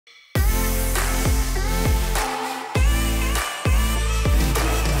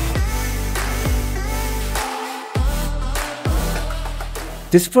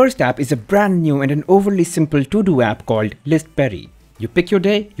This first app is a brand new and an overly simple to-do app called Listberry. You pick your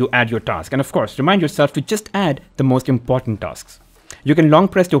day, you add your task, and of course, remind yourself to just add the most important tasks. You can long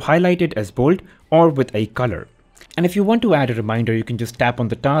press to highlight it as bold or with a color. And if you want to add a reminder, you can just tap on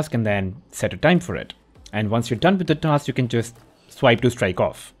the task and then set a time for it. And once you're done with the task, you can just swipe to strike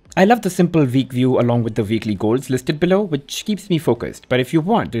off. I love the simple week view along with the weekly goals listed below, which keeps me focused. But if you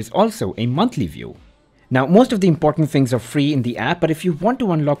want, there's also a monthly view. Now, most of the important things are free in the app, but if you want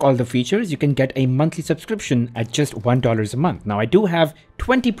to unlock all the features, you can get a monthly subscription at just $1 a month. Now, I do have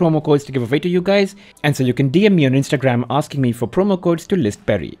 20 promo codes to give away to you guys, and so you can DM me on Instagram asking me for promo codes to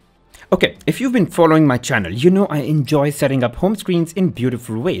Listberry. Okay, if you've been following my channel, you know I enjoy setting up home screens in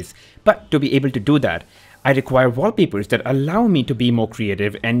beautiful ways. But to be able to do that, I require wallpapers that allow me to be more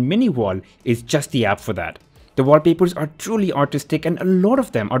creative, and Miniwall is just the app for that. The wallpapers are truly artistic, and a lot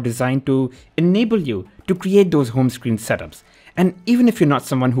of them are designed to enable you to create those home screen setups. And even if you're not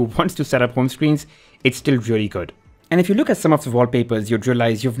someone who wants to set up home screens, it's still really good. And if you look at some of the wallpapers, you'd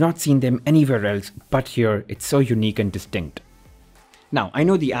realize you've not seen them anywhere else, but here it's so unique and distinct. Now, I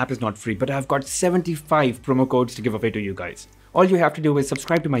know the app is not free, but I've got 75 promo codes to give away to you guys. All you have to do is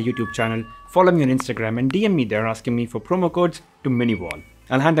subscribe to my YouTube channel, follow me on Instagram, and DM me there asking me for promo codes to Miniwall.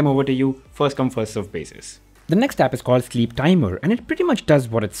 I'll hand them over to you, first come first serve basis. The next app is called Sleep Timer, and it pretty much does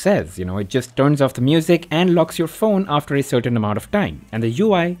what it says. It just turns off the music and locks your phone after a certain amount of time. And the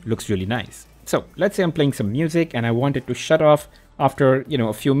UI looks really nice. So let's say I'm playing some music and I want it to shut off after,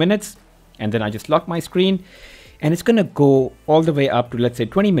 a few minutes. And then I just lock my screen and it's gonna go all the way up to, let's say,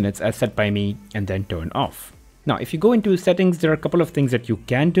 20 minutes as set by me and then turn off. Now, if you go into settings, there are a couple of things that you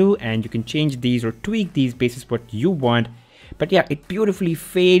can do, and you can change these or tweak these basis what you want. But yeah, it beautifully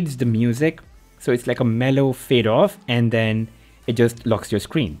fades the music. So it's like a mellow fade off, and then it just locks your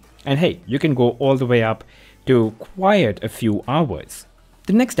screen. And hey, you can go all the way up to quiet a few hours.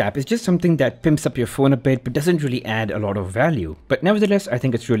 The next app is just something that pimps up your phone a bit, but doesn't really add a lot of value. But nevertheless, I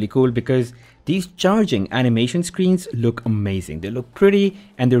think it's really cool because these charging animation screens look amazing. They look pretty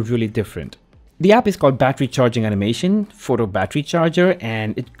and they're really different. The app is called Battery Charging Animation, Photo Battery Charger,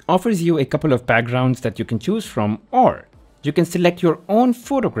 and it offers you a couple of backgrounds that you can choose from, or you can select your own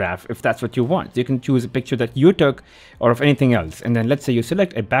photograph if that's what you want. You can choose a picture that you took or of anything else. And then let's say you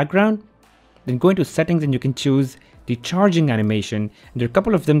select a background, then go into settings and you can choose the charging animation. And there are a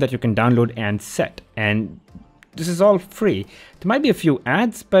couple of them that you can download and set. And this is all free. There might be a few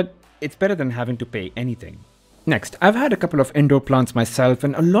ads, but it's better than having to pay anything. Next, I've had a couple of indoor plants myself,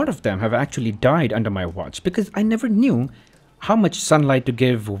 and a lot of them have actually died under my watch because I never knew how much sunlight to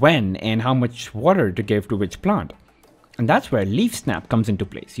give when and how much water to give to which plant. And that's where Leafsnap comes into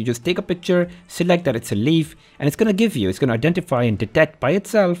place. You just take a picture, select that it's a leaf, and it's going to identify and detect by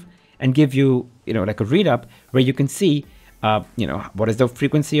itself and give you, like a read up where you can see, what is the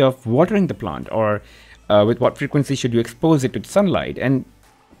frequency of watering the plant, or with what frequency should you expose it to sunlight. And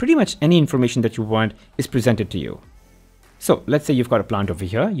pretty much any information that you want is presented to you. So let's say you've got a plant over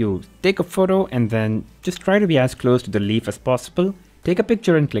here. You take a photo and then just try to be as close to the leaf as possible. Take a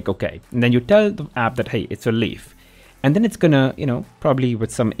picture and click OK. And then you tell the app that, hey, it's a leaf. And then it's gonna, probably with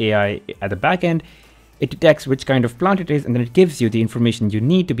some AI at the back end, it detects which kind of plant it is, and then it gives you the information you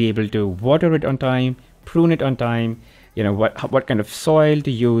need to be able to water it on time, prune it on time, what kind of soil to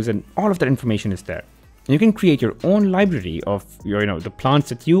use, and all of that information is there. And you can create your own library of the plants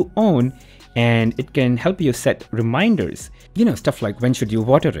that you own, and it can help you set reminders. Stuff like when should you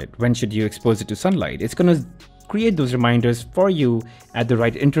water it, when should you expose it to sunlight. It's gonna create those reminders for you at the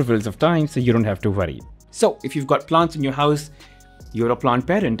right intervals of time, so you don't have to worry. So if you've got plants in your house, you're a plant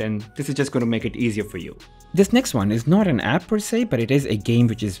parent, and this is just going to make it easier for you. This next one is not an app per se, but it is a game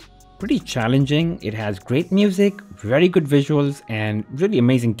which is pretty challenging. It has great music, very good visuals, and really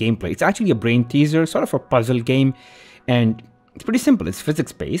amazing gameplay. It's actually a brain teaser, sort of a puzzle game, and it's pretty simple. It's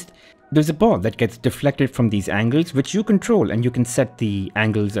physics based. There's a ball that gets deflected from these angles, which you control, and you can set the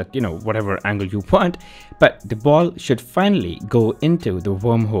angles at, whatever angle you want. But the ball should finally go into the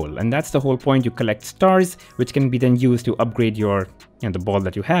wormhole, and that's the whole point. You collect stars, which can be then used to upgrade your, the ball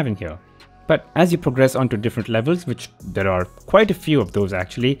that you have in here. But as you progress onto different levels, which there are quite a few of those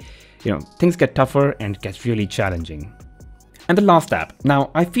actually, things get tougher and it gets really challenging. And the last app. Now,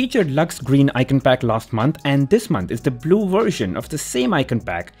 I featured Lux Green Icon Pack last month, and this month is the blue version of the same icon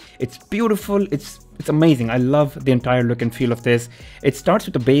pack. It's beautiful, it's amazing. I love the entire look and feel of this. It starts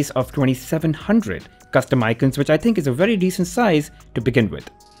with a base of 2700 custom icons, which I think is a very decent size to begin with.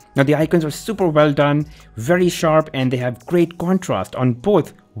 Now, the icons are super well done, very sharp, and they have great contrast on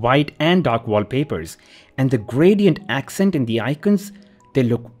both white and dark wallpapers. And the gradient accent in the icons, they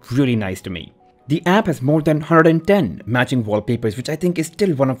look really nice to me. The app has more than 110 matching wallpapers, which I think is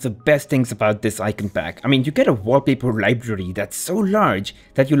still one of the best things about this icon pack. I mean, you get a wallpaper library that's so large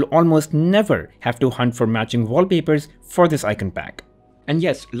that you'll almost never have to hunt for matching wallpapers for this icon pack. And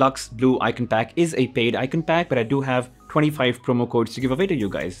yes, Lux Blue icon pack is a paid icon pack, but I do have 25 promo codes to give away to you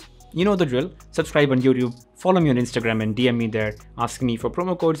guys. You know the drill. Subscribe on YouTube, follow me on Instagram and DM me there asking me for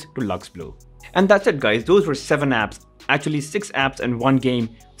promo codes to Lux Blue. And that's it guys, those were 7 apps, actually 6 apps and 1 game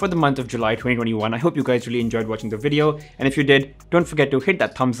for the month of July 2021. I hope you guys really enjoyed watching the video, and if you did, don't forget to hit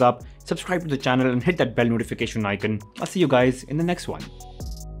that thumbs up, subscribe to the channel and hit that bell notification icon. I'll see you guys in the next one.